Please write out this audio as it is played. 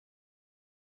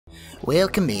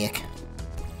Welcome back.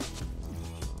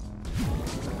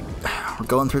 We're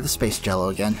going through the space jello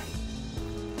again.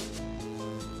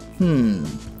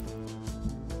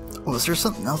 Was there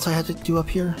something else I had to do up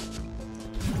here?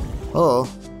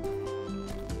 Oh.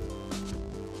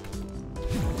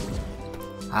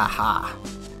 Aha.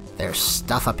 There's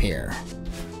stuff up here.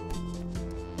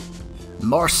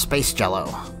 More space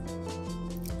jello.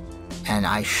 And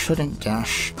I shouldn't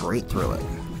dash straight through it.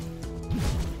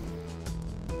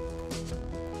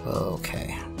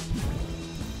 Okay.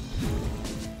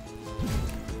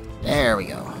 There we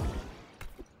go.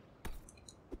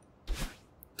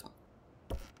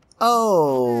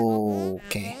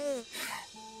 Okay.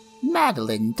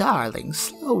 Madeline, darling,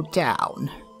 slow down.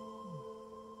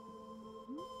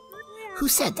 Who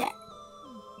said that?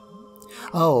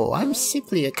 Oh, I'm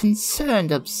simply a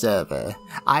concerned observer.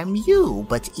 I'm you,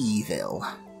 but evil.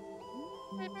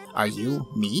 Are you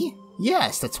me?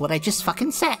 Yes, that's what I just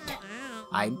fucking said.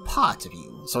 I'm part of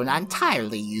you, so not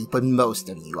entirely you, but most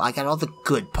of you. I got all the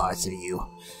good parts of you.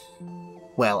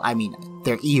 Well, I mean,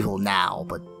 they're evil now,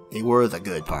 but they were the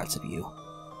good parts of you.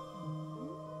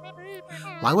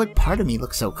 Why would part of me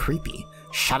look so creepy?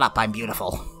 Shut up, I'm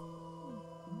beautiful.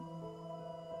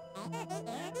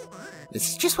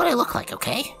 This is just what I look like,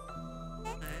 okay?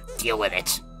 Deal with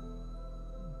it.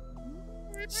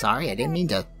 Sorry, I didn't mean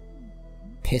to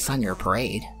piss on your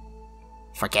parade.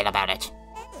 Forget about it.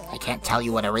 I can't tell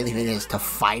you what a relief it is to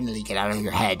finally get out of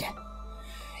your head.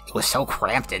 It was so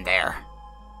cramped in there.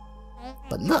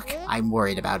 But look, I'm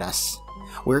worried about us.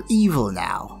 We're evil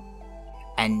now.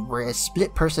 And we're a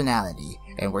split personality.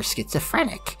 And we're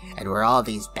schizophrenic. And we're all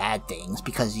these bad things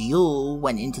because you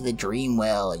went into the dream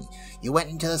well and you went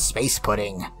into the space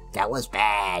pudding. That was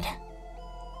bad.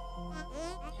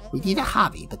 We need a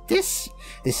hobby, but this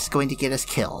is going to get us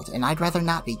killed. And I'd rather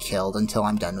not be killed until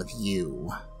I'm done with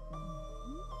you.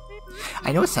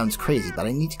 I know it sounds crazy, but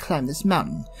I need to climb this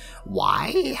mountain.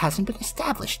 Why? It hasn't been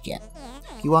established yet.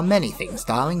 You are many things,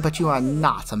 darling, but you are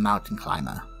not a mountain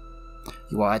climber.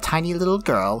 You are a tiny little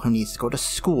girl who needs to go to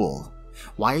school.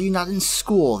 Why are you not in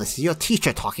school? This is your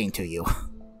teacher talking to you.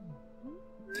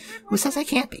 Who says I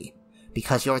can't be?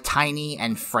 Because you're tiny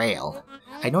and frail.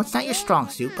 I know it's not your strong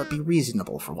suit, but be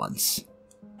reasonable for once.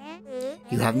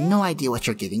 You have no idea what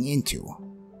you're getting into.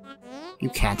 You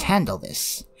can't handle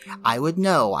this. I would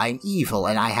know I'm evil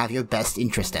and I have your best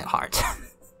interest at heart.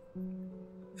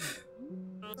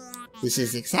 This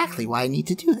is exactly why I need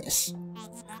to do this.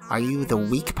 Are you the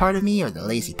weak part of me or the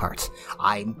lazy part?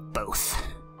 I'm both.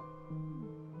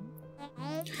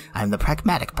 I'm the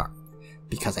pragmatic part,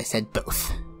 because I said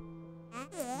both.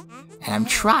 And I'm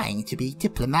trying to be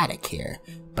diplomatic here,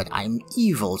 but I'm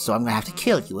evil, so I'm gonna have to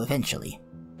kill you eventually.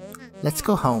 Let's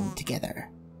go home together.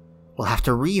 We'll have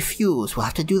to refuse. We'll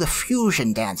have to do the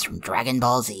fusion dance from Dragon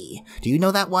Ball Z. Do you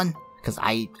know that one? Because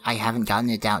I haven't gotten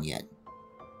it down yet.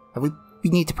 But we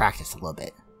need to practice a little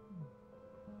bit.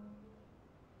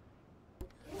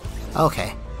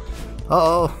 Okay.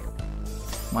 Uh-oh.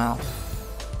 Well.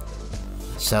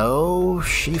 So,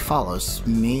 she follows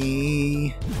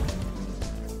me.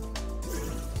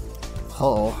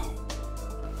 Oh.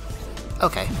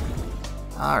 Okay.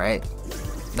 Alright.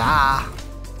 Ah.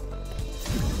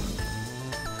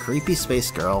 Creepy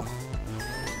space girl.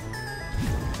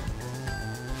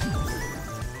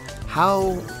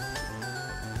 How...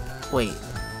 Wait.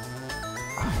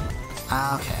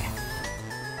 Okay.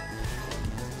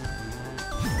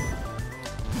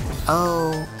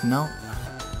 Oh, no.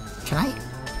 Can I?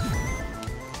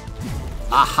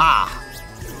 Aha!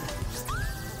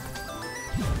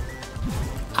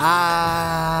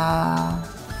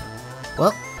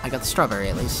 Well, I got the strawberry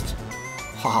at least.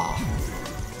 Ha!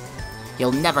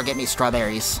 You'll never get me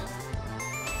strawberries.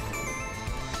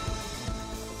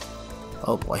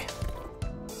 Oh boy.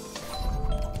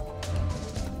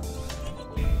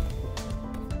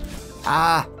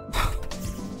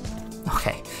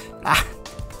 Okay.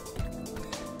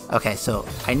 Okay, so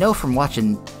I know from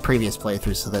watching previous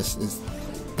playthroughs of this is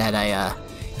that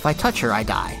if I touch her, I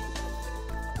die.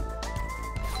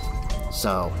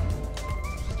 So.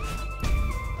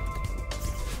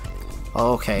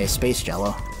 Okay, space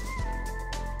jello.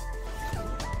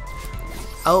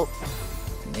 Oh!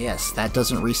 Yes, that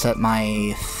doesn't reset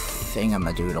my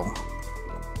thingamadoodle.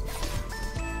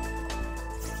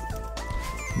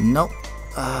 Nope.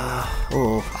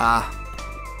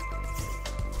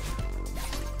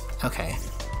 Okay.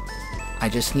 I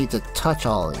just need to touch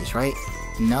all of these, right?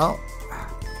 No.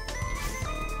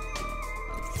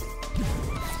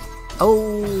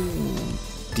 Oh,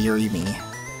 dearie me.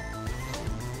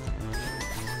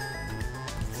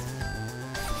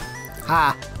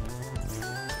 Ha!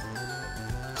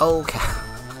 Okay.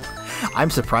 I'm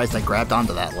surprised I grabbed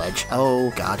onto that ledge.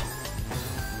 Oh, God.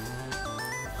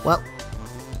 Well,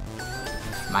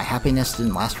 my happiness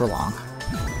didn't last for long.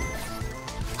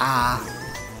 Ah.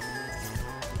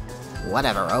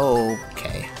 Whatever.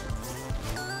 Okay.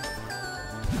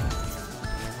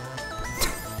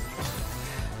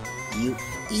 You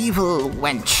evil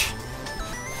wench.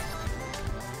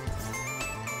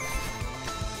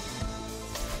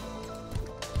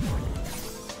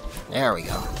 There we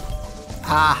go.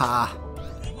 Haha.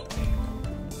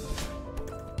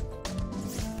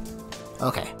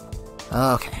 Okay.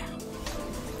 Okay.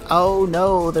 Oh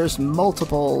no, there's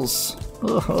multiples.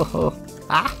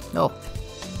 Ah, no.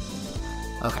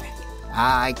 Okay.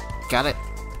 I got it.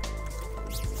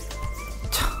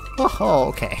 Oh,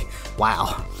 okay.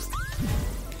 Wow.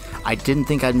 I didn't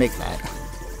think I'd make that.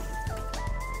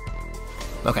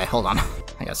 Okay, hold on.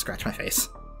 I gotta scratch my face.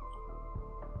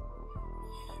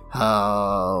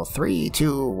 Oh, 3,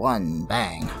 2, 1,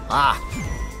 bang. Ah!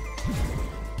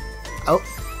 Oh.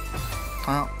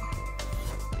 Well.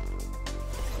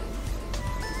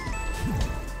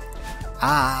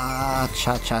 Ah,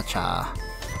 cha-cha-cha.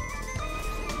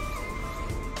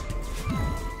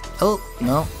 Oh,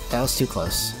 no, that was too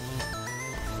close.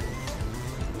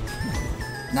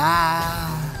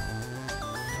 Nah.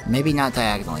 Maybe not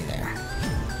diagonally there.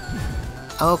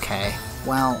 Okay,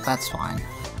 well, that's fine.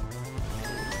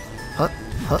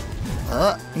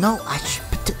 No,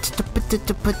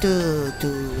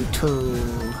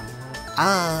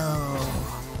 Oh,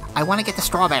 I want to get the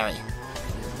strawberry.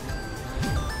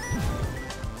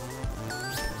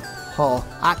 Oh,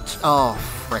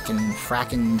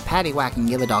 frackin' paddywhacking,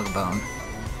 give a dog a bone.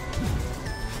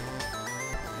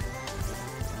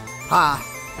 Ah,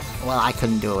 well, I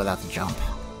couldn't do it without the jump.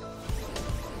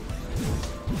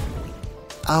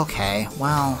 Okay,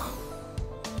 well.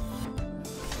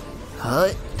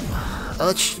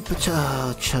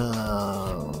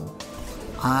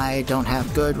 I don't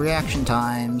have good reaction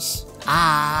times.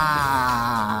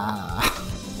 Ah!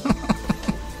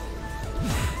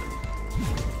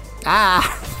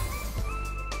 Ah!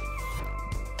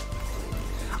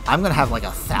 I'm gonna have like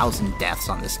 1,000 deaths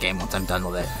on this game once I'm done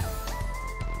with it.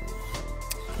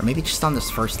 Or maybe just on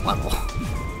this first level.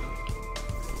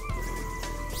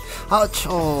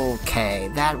 Okay,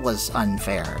 that was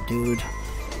unfair, dude.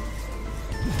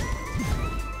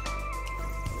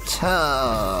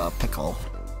 Topical.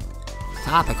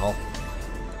 Topical.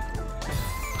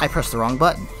 I pressed the wrong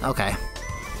button. Okay.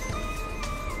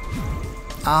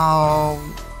 Oh.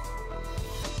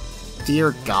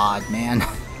 Dear God, man.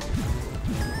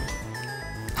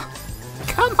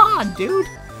 Come on, dude!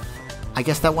 I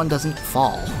guess that one doesn't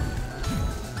fall.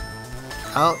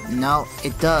 Oh, no,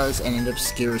 it does, and it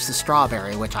obscures the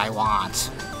strawberry, which I want.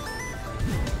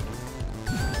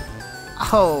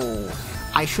 Oh,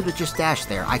 I should have just dashed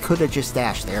there. I could have just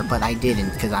dashed there, but I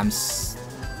didn't, because I'm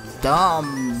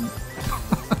dumb.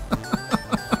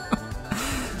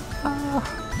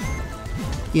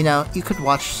 You know, you could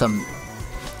watch some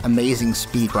amazing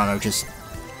speedrunner just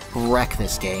wreck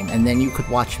this game, and then you could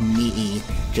watch me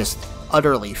just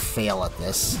utterly fail at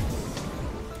this.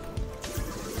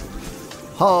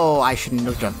 Oh, I shouldn't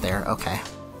have jumped there. Okay.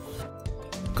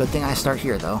 Good thing I start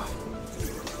here, though.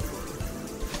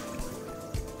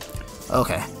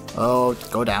 Okay. Oh,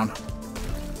 go down.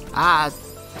 Ah!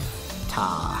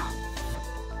 Ta.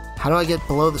 How do I get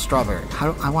below the strawberry?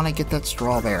 How do I want to get that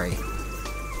strawberry?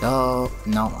 Oh,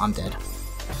 no, I'm dead.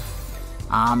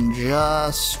 I'm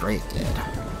just straight dead.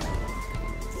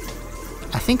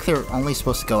 I think they're only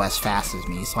supposed to go as fast as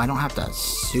me, so I don't have to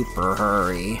super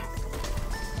hurry.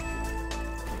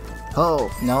 Oh,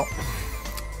 no.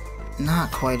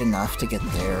 Not quite enough to get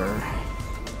there.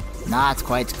 Not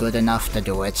quite good enough to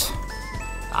do it.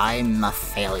 I'm a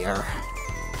failure.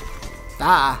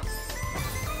 Ah!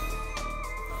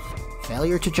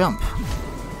 Failure to jump.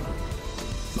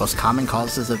 Most common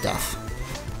causes of death.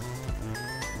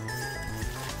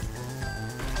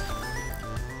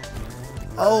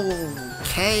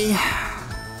 Okay.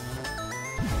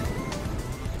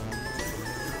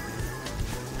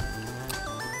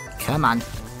 Come on.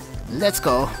 Let's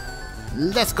go.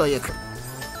 Let's go, you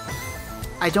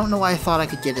I don't know why I thought I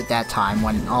could get it that time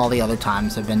when all the other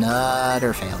times have been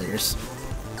utter failures.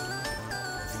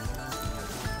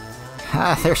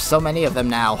 There's so many of them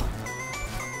now.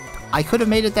 I could have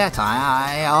made it that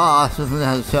time.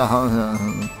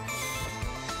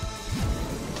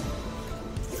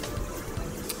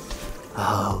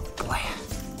 Oh boy.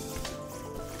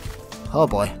 Oh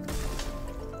boy.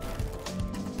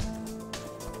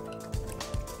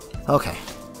 Okay.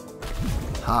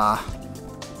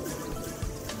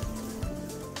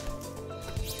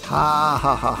 Ha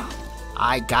ha ha.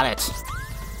 I got it.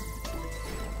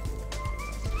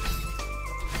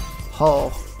 Oh.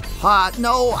 Ha,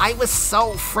 no, I was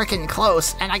so freaking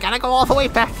close, and I gotta go all the way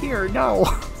back here. No.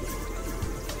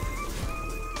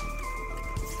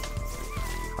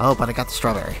 Oh, but I got the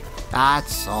strawberry.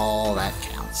 That's all that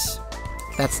counts.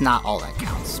 That's not all that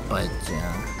counts, but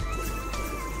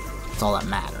it's all that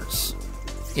matters.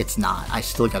 It's not. I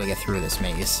still gotta get through this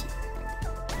maze.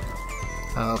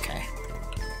 Okay.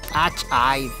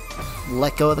 I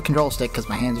let go of the control stick because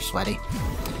my hands are sweaty.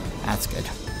 That's good.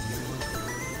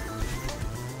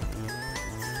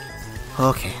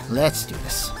 Okay, let's do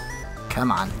this.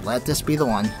 Come on, let this be the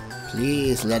one.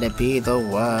 Please let it be the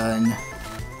one.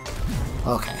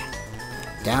 Okay.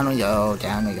 Down we go,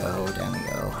 down we go, down we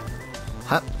go.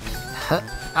 Hup, hup.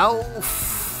 Oh,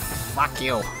 fuck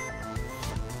you.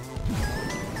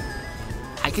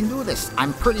 I can do this.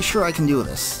 I'm pretty sure I can do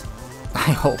this.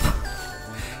 I hope.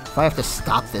 If I have to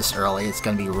stop this early, it's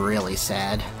gonna be really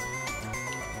sad.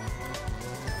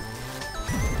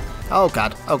 Oh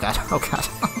god, oh god, oh god.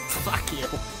 Fuck you.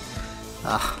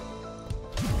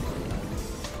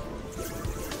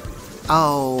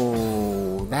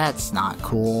 Oh, that's not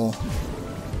cool.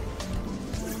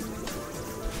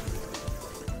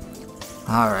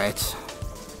 Alright.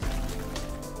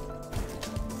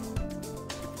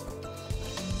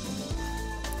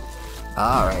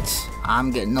 Alright, I'm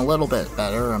getting a little bit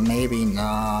better, or maybe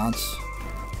not.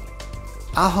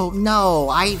 Oh,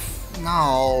 no,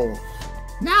 no.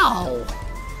 No!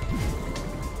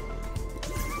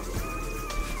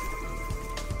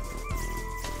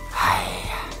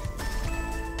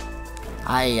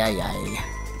 Ay, ay, ay.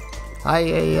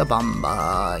 Ay, ay,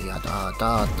 bamba. Ya da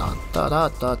da da da da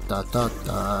da da da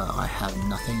da. I have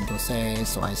nothing to say,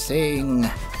 so I sing.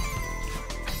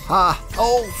 Ah,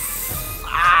 oh!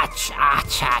 Ah, cha,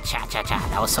 cha, cha, cha, cha.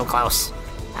 That was so close.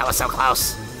 That was so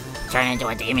close. Turned into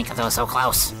a demon because it was so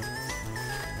close.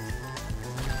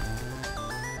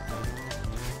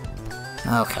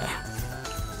 Okay.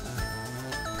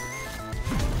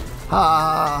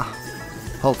 Ah.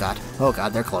 Oh god,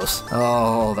 they're close.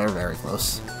 Oh, they're very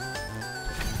close.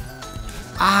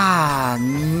 Ah,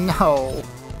 no.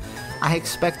 I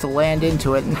expect to land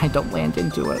into it, and I don't land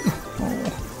into it. Oh.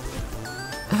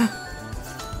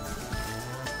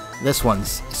 This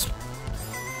one's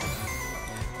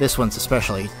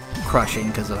especially crushing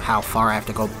because of how far I have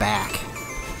to go back.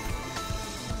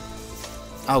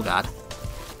 Oh god.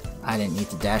 I didn't need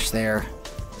to dash there.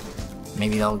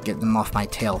 Maybe they'll get them off my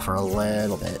tail for a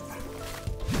little bit.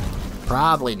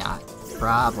 Probably not.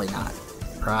 Probably not.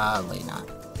 Probably not.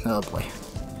 Oh boy.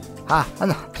 Ah,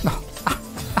 no, no.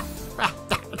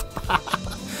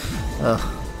 Ugh.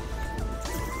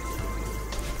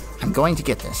 I'm going to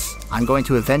get this. I'm going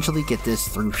to eventually get this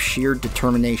through sheer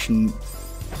determination.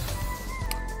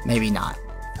 Maybe not.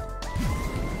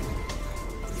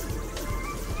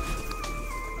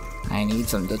 I need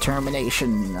some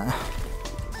determination.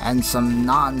 And some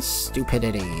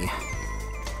non-stupidity.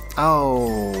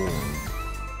 Oh.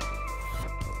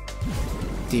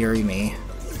 Dearie me.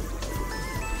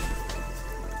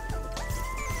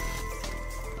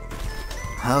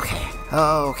 Okay,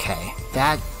 okay.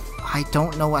 That... I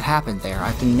don't know what happened there.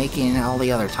 I've been making it all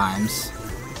the other times.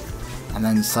 And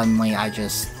then suddenly I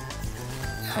don't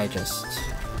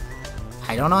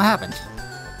know what happened.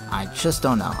 I just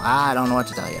don't know. I don't know what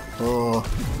to tell you. Oh.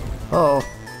 Oh.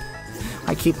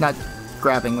 I keep not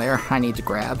grabbing there. I need to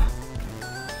grab.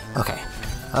 Okay.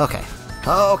 Okay.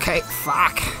 Okay.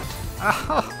 Fuck.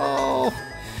 Oh.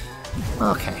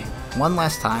 Okay. One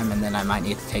last time and then I might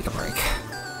need to take a break.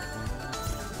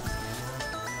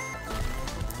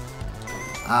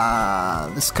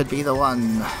 This could be the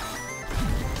one.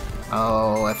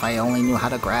 Oh, if I only knew how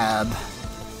to grab.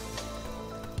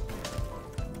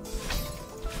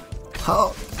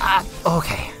 Oh,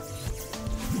 okay.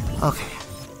 Okay.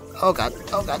 Oh god,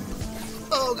 oh god.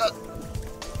 Oh god.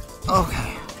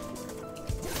 Okay.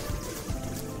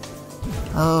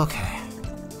 Okay.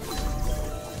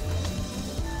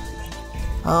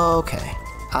 Okay.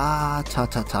 Ah, ta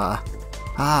ta ta.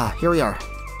 Ah, here we are.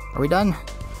 Are we done?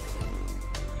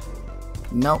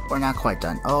 Nope, we're not quite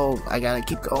done. Oh, I gotta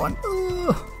keep going.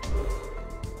 Ugh.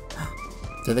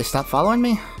 Did they stop following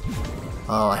me?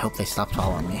 Oh, I hope they stopped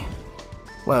following me.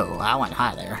 Whoa, I went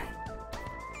high there.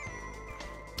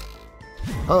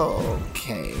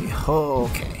 Okay,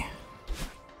 okay.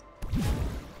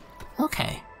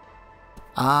 Okay.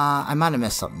 I might have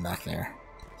missed something back there.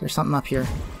 There's something up here.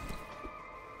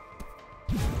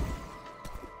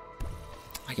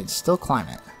 I can still climb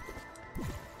it.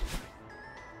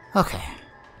 Okay.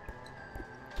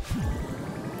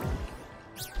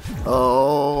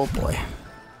 Oh, Oh boy.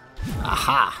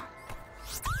 Aha!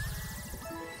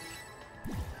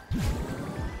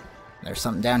 There's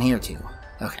something down here too.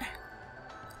 Okay.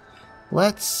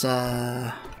 Let's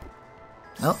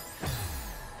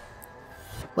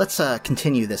Let's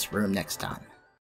continue this room next time.